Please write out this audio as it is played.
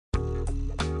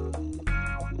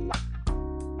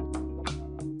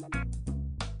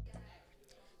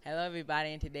Hello,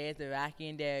 everybody, and today is the Rocky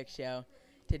and Derrick show.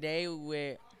 Today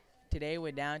we're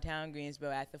downtown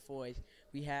Greensboro at the Forge.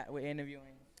 We're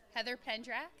interviewing Heather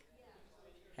Pendrak.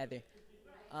 Heather.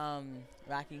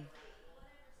 Rocky.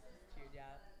 Your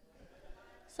job.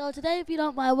 So today, if you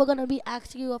don't mind, we're gonna be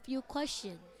asking you a few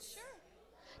questions. Sure.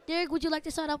 Derek, would you like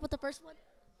to start off with the first one?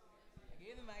 I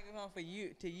gave the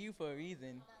microphone to you for a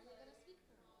reason.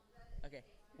 Okay.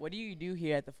 What do you do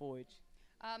here at the Forge?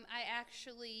 I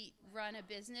actually run a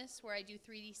business where I do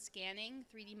 3D scanning,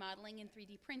 3D modeling, and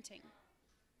 3D printing.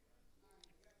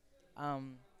 Do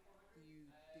you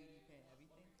 3D print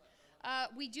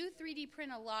everything? We do 3D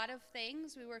print a lot of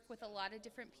things. We work with a lot of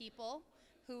different people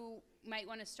who might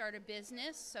want to start a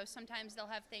business. So sometimes they'll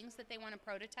have things that they want to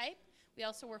prototype. We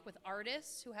also work with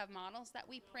artists who have models that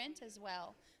we print as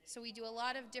well. So we do a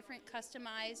lot of different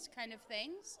customized kind of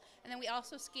things. And then we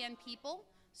also scan people.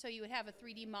 So you would have a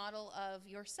 3D model of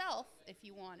yourself if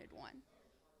you wanted one.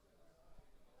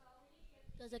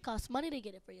 Does it cost money to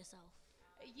get it for yourself?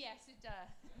 Yes, it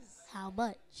does. How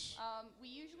much? We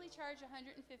usually charge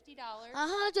 $150.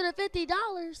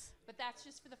 $150. But that's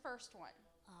just for the first one.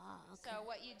 Ah, okay. So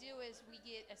what you do is we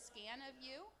get a scan of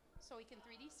you, so we can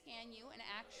 3D scan you and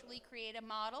actually create a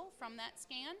model from that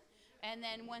scan. And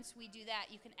then once we do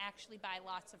that, you can actually buy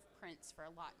lots of prints for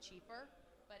a lot cheaper.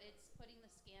 But it's putting the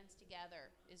scans together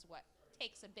is what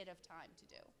takes a bit of time to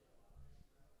do.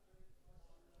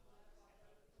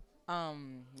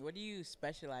 What do you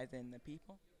specialize in? The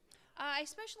people? I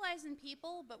specialize in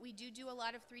people, but we do a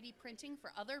lot of 3D printing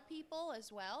for other people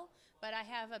as well. But I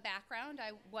have a background.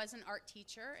 I was an art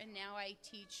teacher, and now I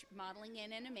teach modeling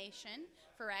and animation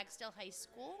for Ragsdale High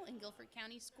School and Guilford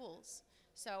County Schools.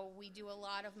 So we do a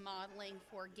lot of modeling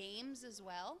for games as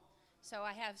well. So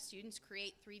I have students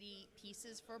create 3D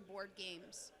pieces for board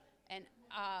games and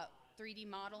 3D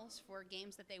models for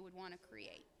games that they would want to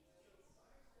create.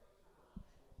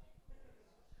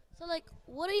 So,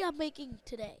 what are y'all making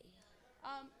today?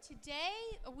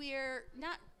 Today we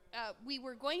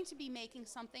were going to be making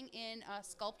something in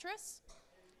Sculptress,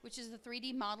 which is the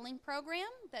 3D modeling program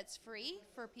that's free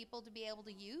for people to be able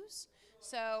to use.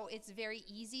 So it's very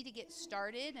easy to get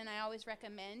started, and I always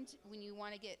recommend when you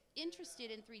want to get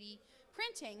interested in 3D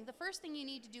printing, the first thing you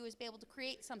need to do is be able to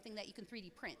create something that you can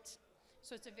 3D print.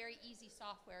 So it's a very easy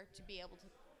software to be able to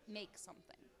make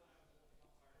something.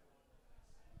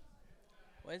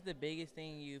 What is the biggest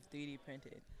thing you've 3D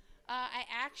printed? I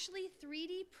actually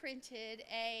 3D printed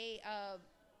a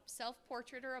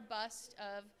self-portrait or a bust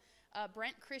of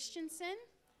Brent Christensen.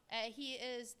 He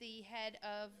is the head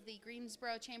of the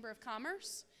Greensboro Chamber of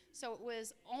Commerce, so it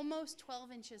was almost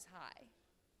 12 inches high.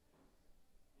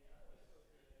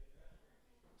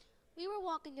 We were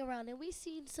walking around and we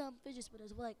seen some fidget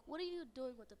spinners. We're like, what are you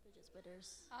doing with the fidget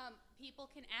spinners? People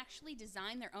can actually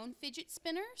design their own fidget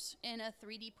spinners in a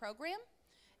 3D program.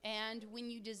 And when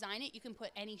you design it, you can put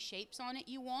any shapes on it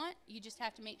you want. You just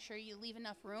have to make sure you leave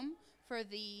enough room for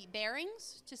the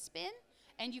bearings to spin.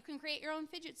 And you can create your own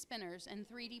fidget spinners and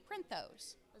 3D print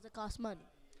those. Does it cost money?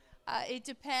 It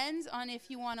depends on if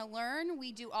you want to learn.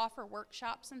 We do offer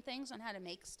workshops and things on how to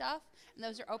make stuff. And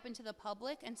those are open to the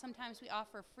public. And sometimes we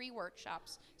offer free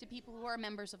workshops to people who are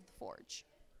members of the Forge.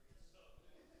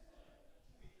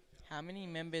 How many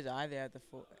members are there at the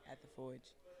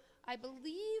Forge? I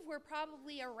believe we're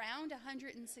probably around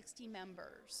 160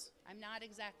 members. I'm not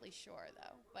exactly sure,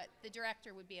 though, but the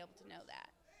director would be able to know that.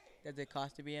 Does it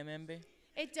cost to be a member?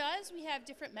 It does. We have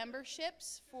different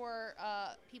memberships for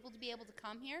people to be able to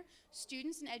come here.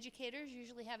 Students and educators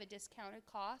usually have a discounted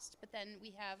cost, but then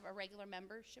we have a regular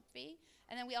membership fee.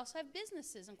 And then we also have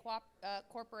businesses and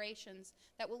corporations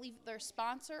that will either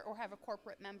sponsor or have a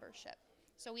corporate membership.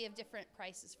 So we have different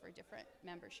prices for different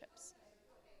memberships.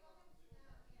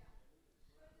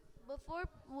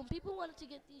 When people wanted to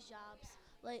get these jobs,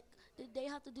 did they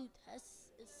have to do tests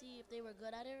and see if they were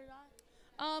good at it or not?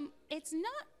 It's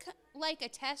not like a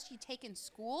test you take in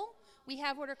school. We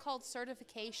have what are called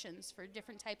certifications for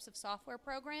different types of software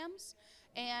programs.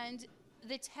 And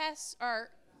the tests are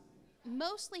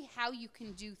mostly how you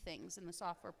can do things in the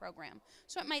software program.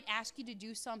 So it might ask you to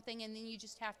do something, and then you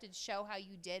just have to show how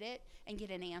you did it and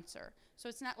get an answer. So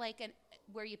it's not like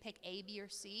where you pick A, B, or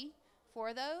C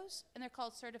for those, and they're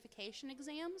called certification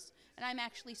exams. And I'm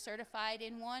actually certified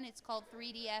in one. It's called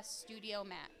 3ds Studio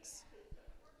Max.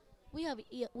 We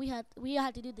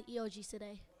had to do the EOG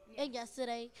today and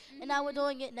yesterday, and now we're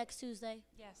doing it next Tuesday.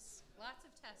 Yes, lots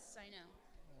of tests, I know.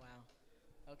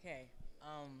 Wow. Okay.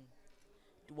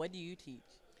 What do you teach?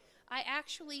 I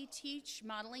actually teach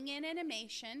modeling and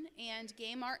animation and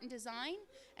game art and design,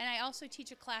 and I also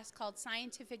teach a class called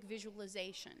scientific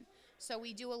visualization. So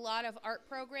we do a lot of art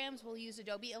programs. We'll use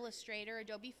Adobe Illustrator,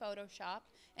 Adobe Photoshop,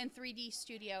 and 3D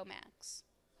Studio Max.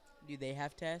 Do they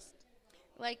have tests?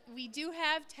 Like, we do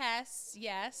have tests,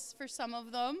 yes, for some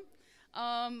of them.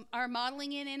 Our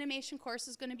modeling and animation course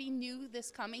is going to be new this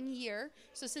coming year.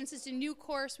 So since it's a new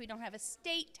course, we don't have a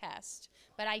state test,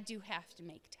 but I do have to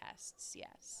make tests,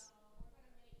 yes.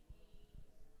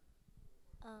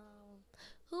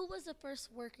 Who was the first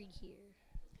worker here?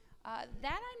 That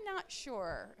I'm not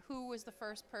sure who was the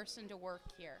first person to work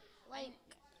here. Like,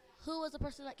 who was the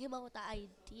person that came up with the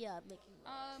idea of making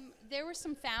this? There were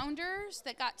some founders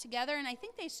that got together, and I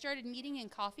think they started meeting in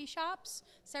coffee shops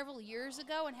several years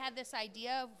ago and had this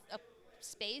idea of a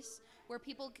space where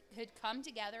people could come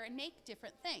together and make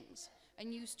different things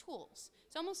and use tools.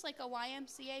 It's almost like a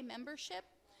YMCA membership.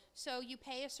 So you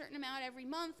pay a certain amount every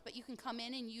month, but you can come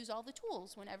in and use all the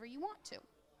tools whenever you want to.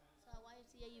 So at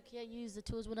YMCA, you can't use the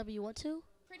tools whenever you want to?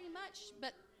 Pretty much,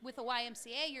 but with a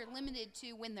YMCA, you're limited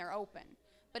to when they're open.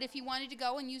 But if you wanted to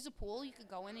go and use a pool, you could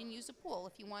go in and use a pool.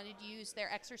 If you wanted to use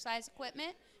their exercise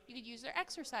equipment, you could use their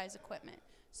exercise equipment.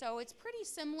 So it's pretty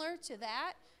similar to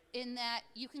that in that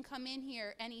you can come in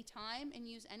here anytime and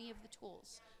use any of the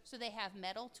tools. So they have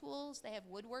metal tools, they have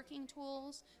woodworking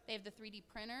tools, they have the 3D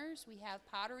printers, we have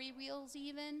pottery reels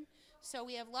even. So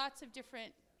we have lots of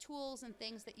different tools and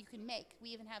things that you can make. We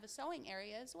even have a sewing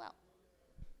area as well.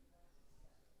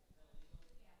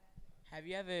 Have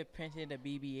you ever printed a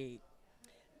BB-8?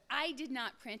 I did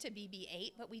not print a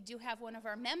BB-8, but we do have one of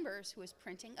our members who is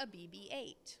printing a BB-8.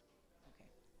 Okay.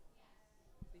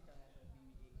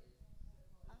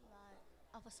 A lot.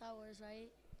 Off of Star Wars, right?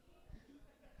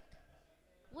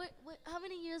 How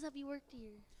many years have you worked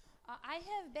here? I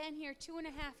have been here 2.5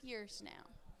 years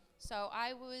now. So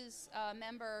I was a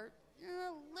member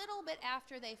a little bit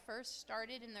after they first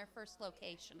started in their first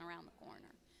location around the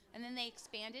corner. And then they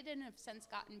expanded and have since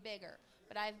gotten bigger.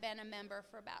 But I've been a member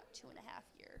for about 2.5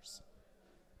 years.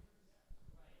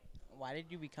 Why did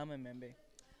you become a member?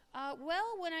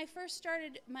 Well, when I first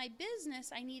started my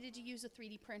business, I needed to use a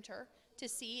 3D printer to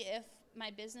see if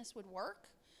my business would work.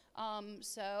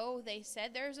 So they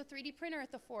said, there's a 3D printer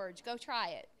at the Forge, go try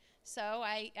it. So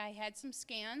I had some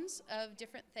scans of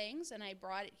different things, and I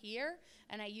brought it here,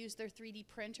 and I used their 3D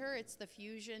printer. It's the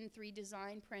Fusion 3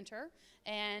 Design printer,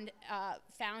 and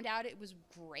found out it was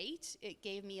great. It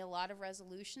gave me a lot of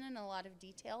resolution and a lot of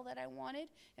detail that I wanted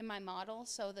in my model,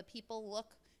 so the people look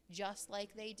just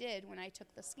like they did when I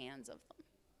took the scans of them.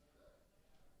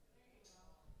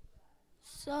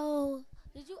 So,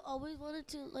 did you always wanted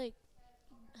to, like,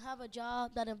 have a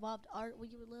job that involved art when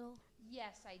you were little?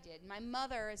 Yes, I did. My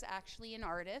mother is actually an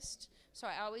artist, so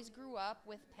I always grew up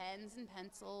with pens and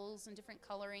pencils and different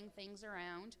coloring things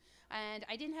around. And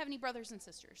I didn't have any brothers and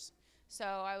sisters, so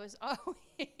I was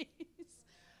always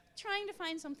trying to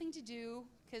find something to do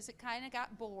because it kind of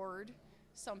got bored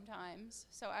sometimes.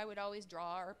 So I would always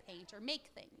draw or paint or make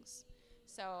things.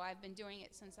 So I've been doing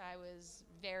it since I was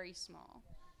very small.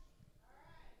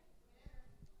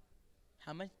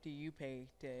 How much do you pay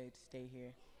to stay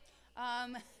here?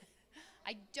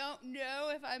 I don't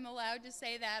know if I'm allowed to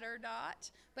say that or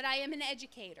not, but I am an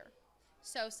educator.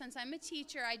 So since I'm a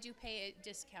teacher, I do pay a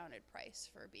discounted price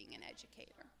for being an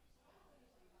educator.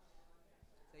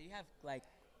 So you have like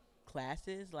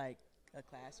classes, like a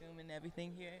classroom and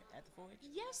everything here at the Forge?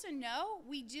 Yes and no.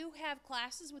 We do have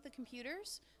classes with the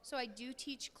computers. So I do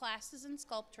teach classes in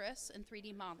Sculptress and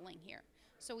 3D modeling here.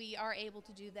 So we are able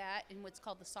to do that in what's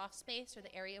called the soft space, or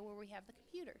the area where we have the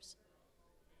computers.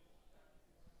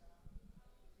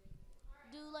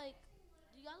 Do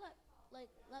y'all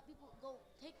let people go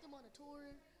take them on a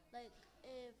tour? Like,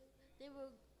 if they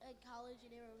were in college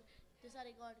and they were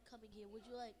deciding on coming here, would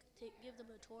you give them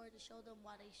a tour to show them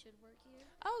why they should work here?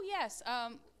 Oh yes,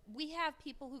 we have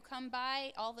people who come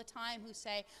by all the time who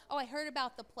say, oh, I heard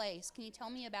about the place, can you tell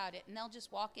me about it? And they'll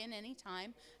just walk in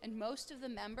anytime, and most of the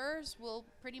members will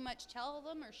pretty much tell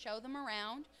them or show them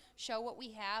around, show what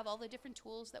we have, all the different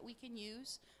tools that we can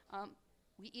use.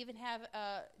 We even have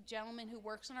a gentleman who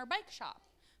works in our bike shop,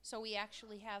 so we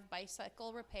actually have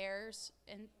bicycle repairs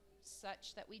and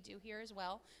such that we do here as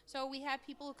well. So we have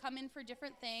people who come in for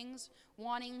different things,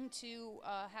 wanting to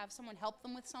have someone help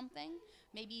them with something.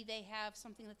 Maybe they have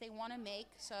something that they want to make,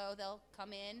 so they'll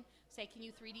come in, say, can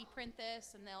you 3D print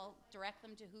this? And they'll direct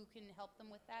them to who can help them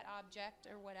with that object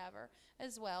or whatever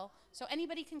as well. So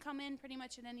anybody can come in pretty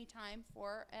much at any time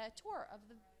for a tour of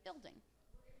the building.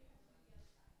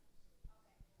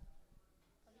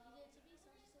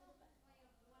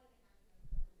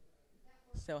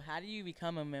 So how do you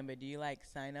become a member? Do you like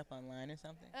sign up online or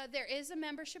something? There is a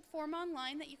membership form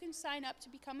online that you can sign up to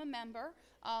become a member.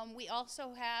 We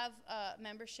also have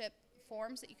membership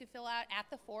forms that you can fill out at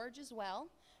the Forge as well.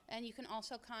 And you can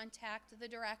also contact the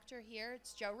director here.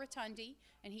 It's Joe Rotundi,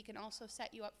 and he can also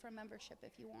set you up for a membership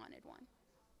if you wanted one.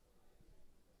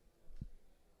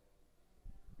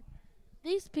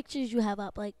 These pictures you have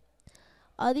up, like,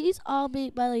 are these all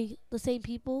made by like the same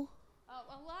people?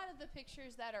 A lot of the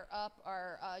pictures that are up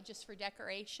are just for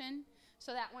decoration.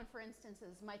 So that one, for instance,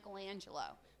 is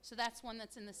Michelangelo. So that's one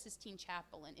that's in the Sistine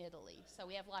Chapel in Italy. So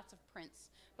we have lots of prints.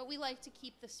 But we like to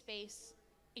keep the space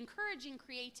encouraging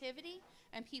creativity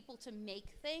and people to make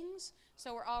things.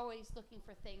 So we're always looking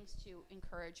for things to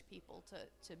encourage people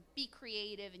to be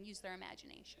creative and use their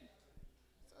imagination.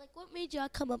 So, like, what made y'all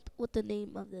come up with the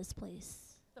name of this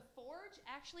place? The Forge,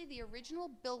 actually the original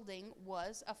building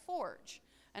was a forge.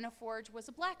 And a forge was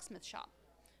a blacksmith shop.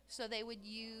 So they would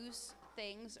use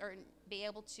things or be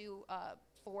able to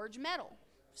forge metal.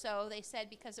 So they said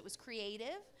because it was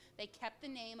creative, they kept the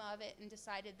name of it and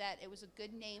decided that it was a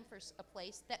good name for a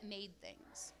place that made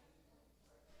things.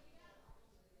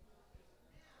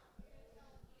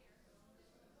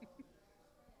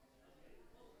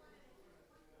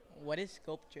 What is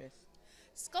Sculptress?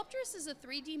 Sculptress is a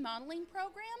 3D modeling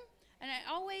program, and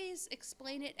I always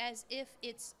explain it as if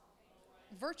it's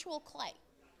virtual clay.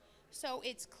 So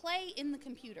it's clay in the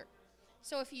computer.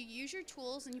 So if you use your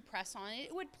tools and you press on it,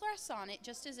 it would press on it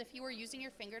just as if you were using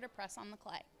your finger to press on the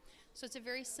clay. So it's a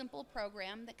very simple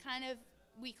program that kind of,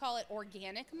 we call it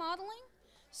organic modeling.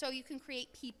 So you can create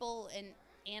people and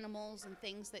animals and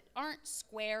things that aren't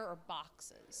square or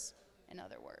boxes, in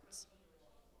other words.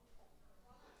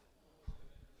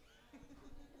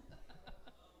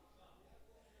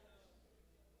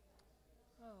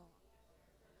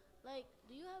 Like,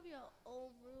 do you have your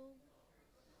own room?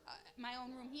 My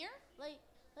own room here? Like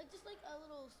just like a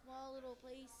little small little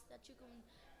place that you can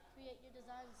create your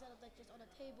design instead of like just on a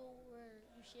table where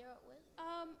you share it with?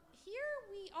 Here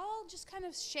we all just kind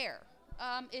of share.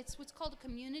 It's what's called a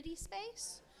community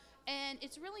space. And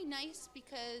it's really nice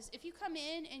because if you come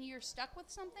in and you're stuck with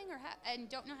something and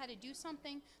don't know how to do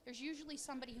something, there's usually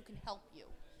somebody who can help you.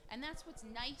 And that's what's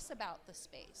nice about the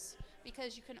space,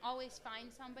 because you can always find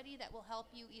somebody that will help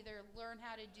you either learn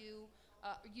how to do,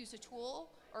 use a tool,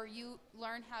 or you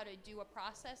learn how to do a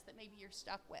process that maybe you're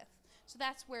stuck with. So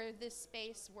that's where this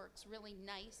space works really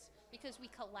nice, because we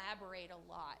collaborate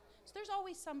a lot. So there's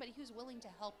always somebody who's willing to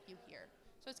help you here.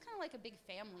 So it's kind of like a big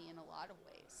family in a lot of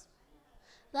ways.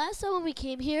 Last time when we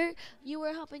came here, you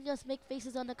were helping us make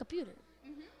faces on the computer.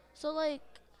 Mm-hmm. So, like,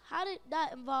 how did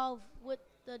that involve with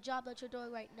the job that you're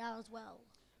doing right now as well?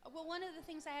 Well, one of the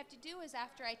things I have to do is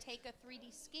after I take a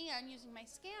 3D scan using my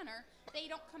scanner, they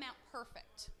don't come out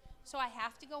perfect. So I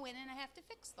have to go in and I have to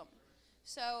fix them.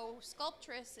 So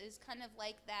Sculptress is kind of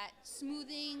like that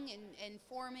smoothing and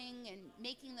forming and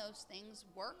making those things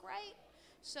work right.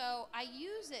 So I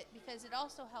use it because it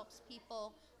also helps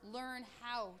people learn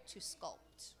how to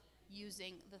sculpt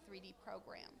using the 3D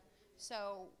program.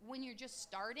 So when you're just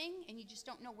starting and you just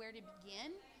don't know where to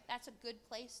begin, that's a good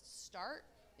place to start,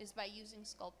 is by using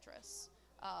Sculptress.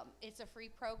 It's a free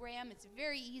program. It's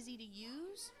very easy to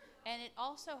use, and it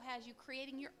also has you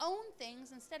creating your own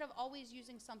things instead of always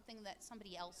using something that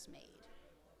somebody else made.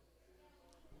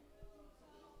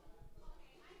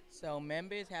 So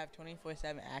members have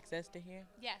 24/7 access to here?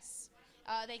 Yes.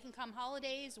 They can come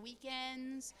holidays,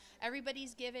 weekends.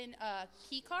 Everybody's given a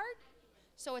key card,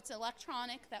 so it's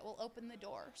electronic that will open the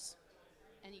doors.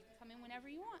 And you can come in whenever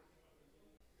you want.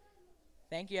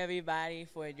 Thank you, everybody,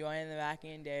 for joining the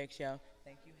Rocky and Derrick Show.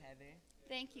 Thank you, Heather.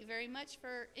 Thank you very much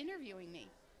for interviewing me.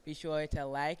 Be sure to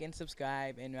like and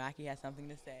subscribe, and Rocky has something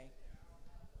to say.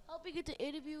 Hope we get to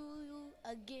interview you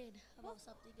again about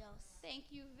something else. Thank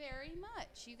you very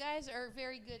much. You guys are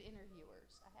very good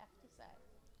interviewers, I have to say.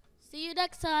 See you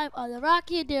next time on the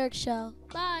Rocky and Derrick Show.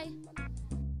 Bye.